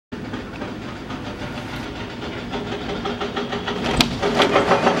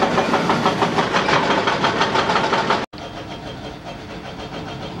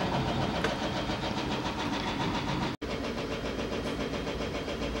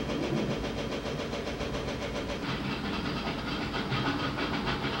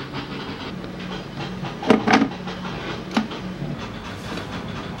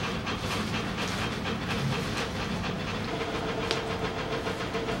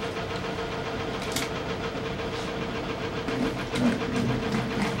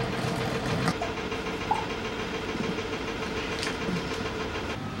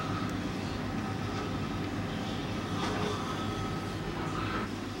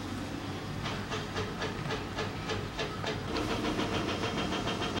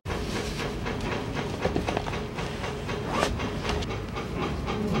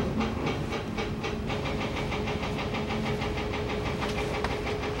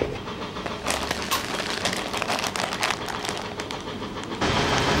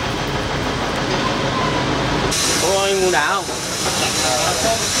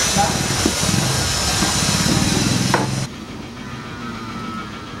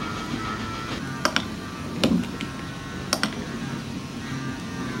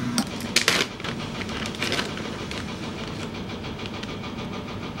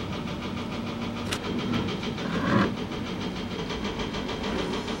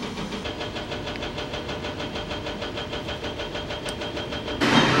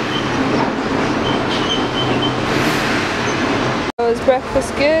Was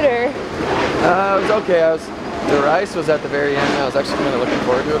breakfast good or? It was okay. The rice was at the very end. I was actually kind of looking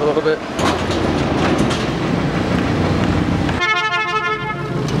forward to it a little bit.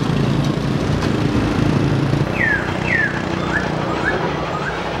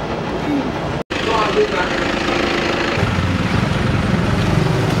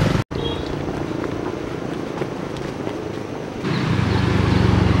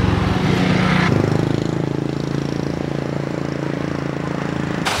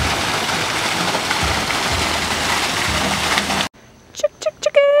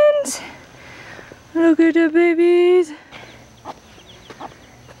 Chickens! Look at the babies.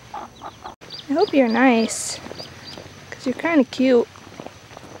 I hope you're nice, because you're kind of cute.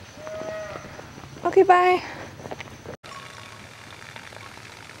 Okay, bye.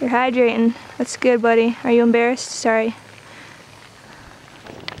 You're hydrating. That's good, buddy. Are you embarrassed? Sorry.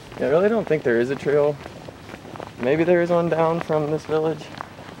 Yeah, I really don't think there is a trail. Maybe there is one down from this village.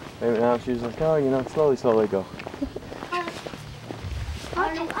 Maybe now she's like, oh, you know, slowly, slowly go.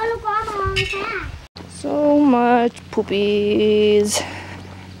 So much poopies.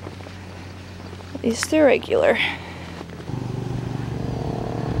 At least they're regular.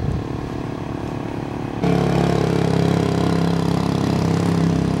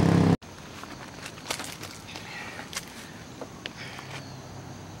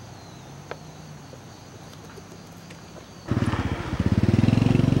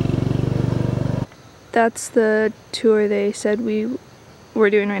 That's the tour they said we were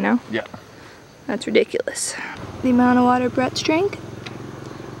doing right now? Yeah. That's ridiculous. The amount of water Brett's drank,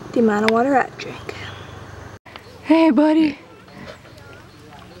 the amount of water I drank. Hey, buddy.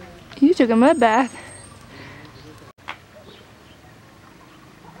 You took a mud bath.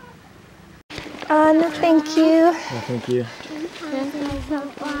 No, thank you. No, thank you.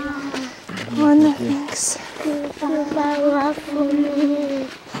 No, thanks.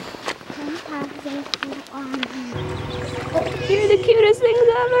 You're the cutest things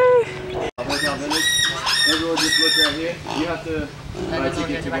ever. Hotel Village. Everyone just look right here. You have to buy a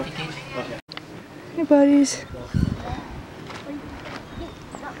ticket to go. Okay. Hey, buddies.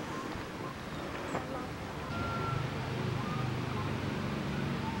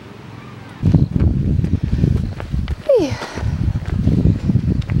 Hey.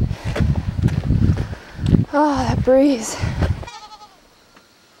 Oh, that breeze.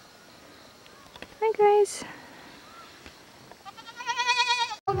 Hi, guys.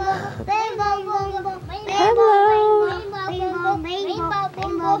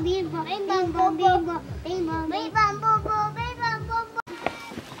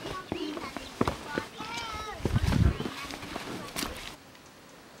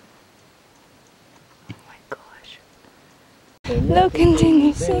 They'll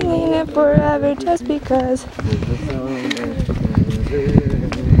continue singing it forever just because.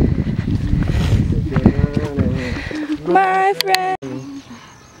 My friend.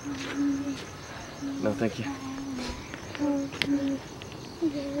 No, thank you.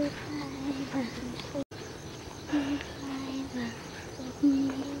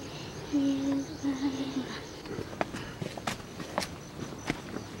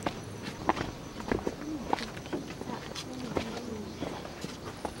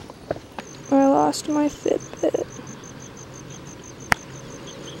 I lost my Fitbit.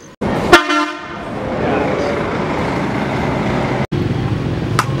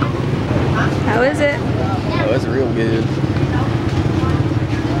 How is it? Oh, it's real good.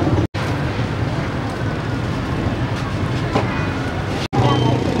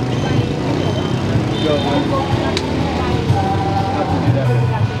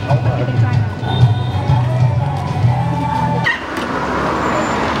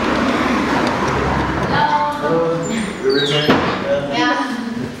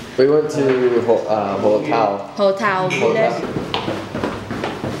 We went to Hotel Village.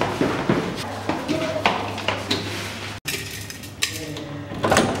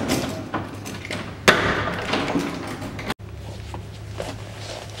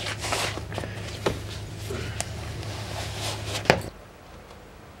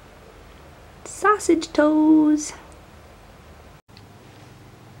 Sausage toes.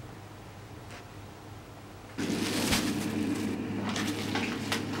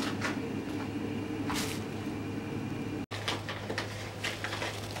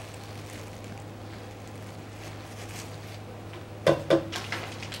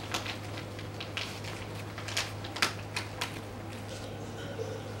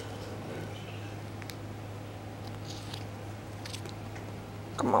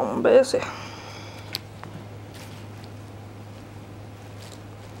 Come on, Bessie.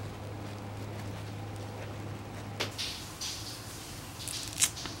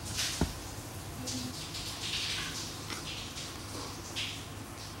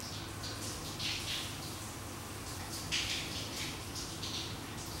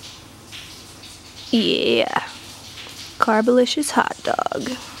 Yeah. Carbolicious hot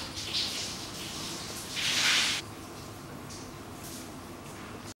dog.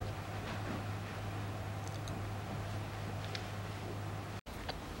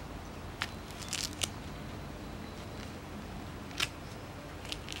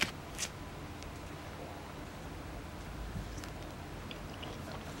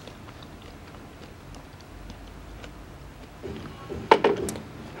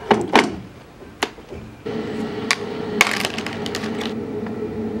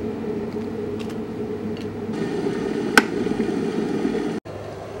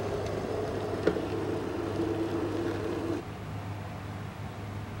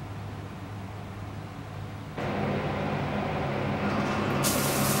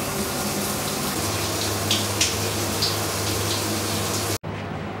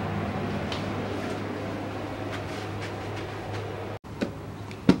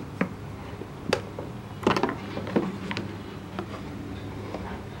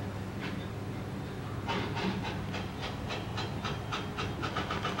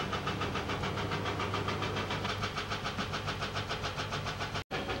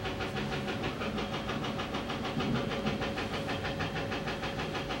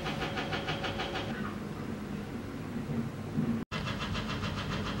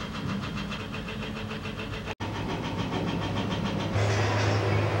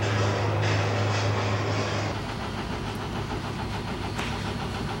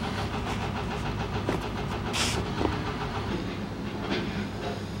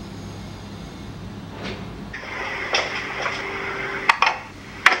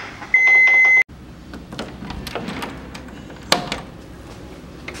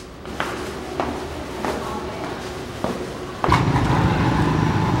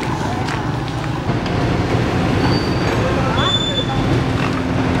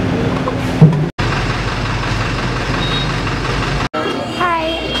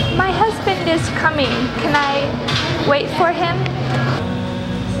 Is coming. Can I wait for him?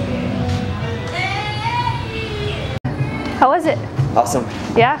 How was it? Awesome.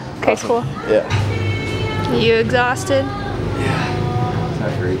 Yeah? Okay, awesome. Cool. Yeah. You exhausted? Yeah. I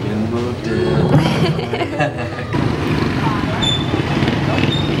freaking moved it.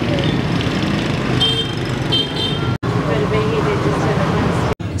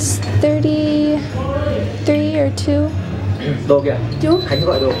 It's 33 or 2? Đồ kìa. Khánh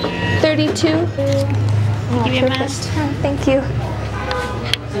gọi đồ. 32. Give me a mask. Oh, thank you.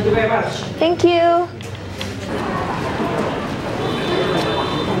 Thank you very much. Thank you.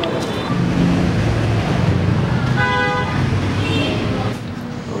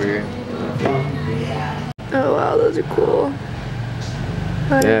 Over here. Oh wow, those are cool.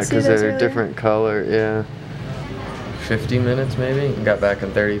 Yeah, because they're different color. Yeah. 50 minutes maybe. Got back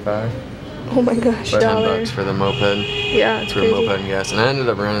in 35. Oh my gosh, but $10 $10 for the moped. Yeah, it's for crazy. moped and gas, and I ended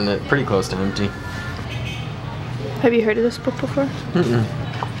up running it pretty close to empty. Have you heard of this book before? Mm-mm.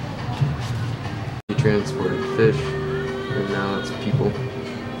 He transported fish, and now it's people.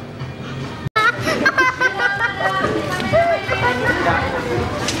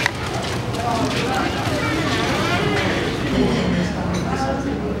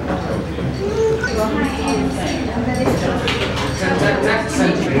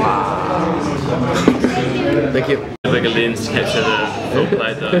 Thank you. Like a lens to capture the full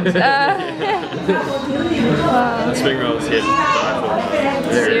plate though. The spring rolls here.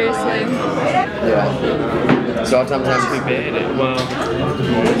 Seriously. Yeah. So sometimes we bad. Well,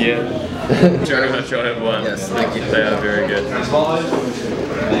 yeah. Very much I have one. Yes, thank you. They are very good.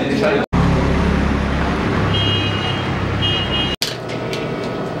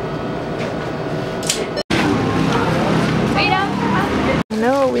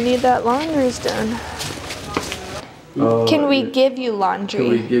 No, we need that laundry's done. Can we give you laundry? Can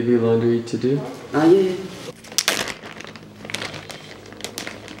we give you laundry to do? Yeah.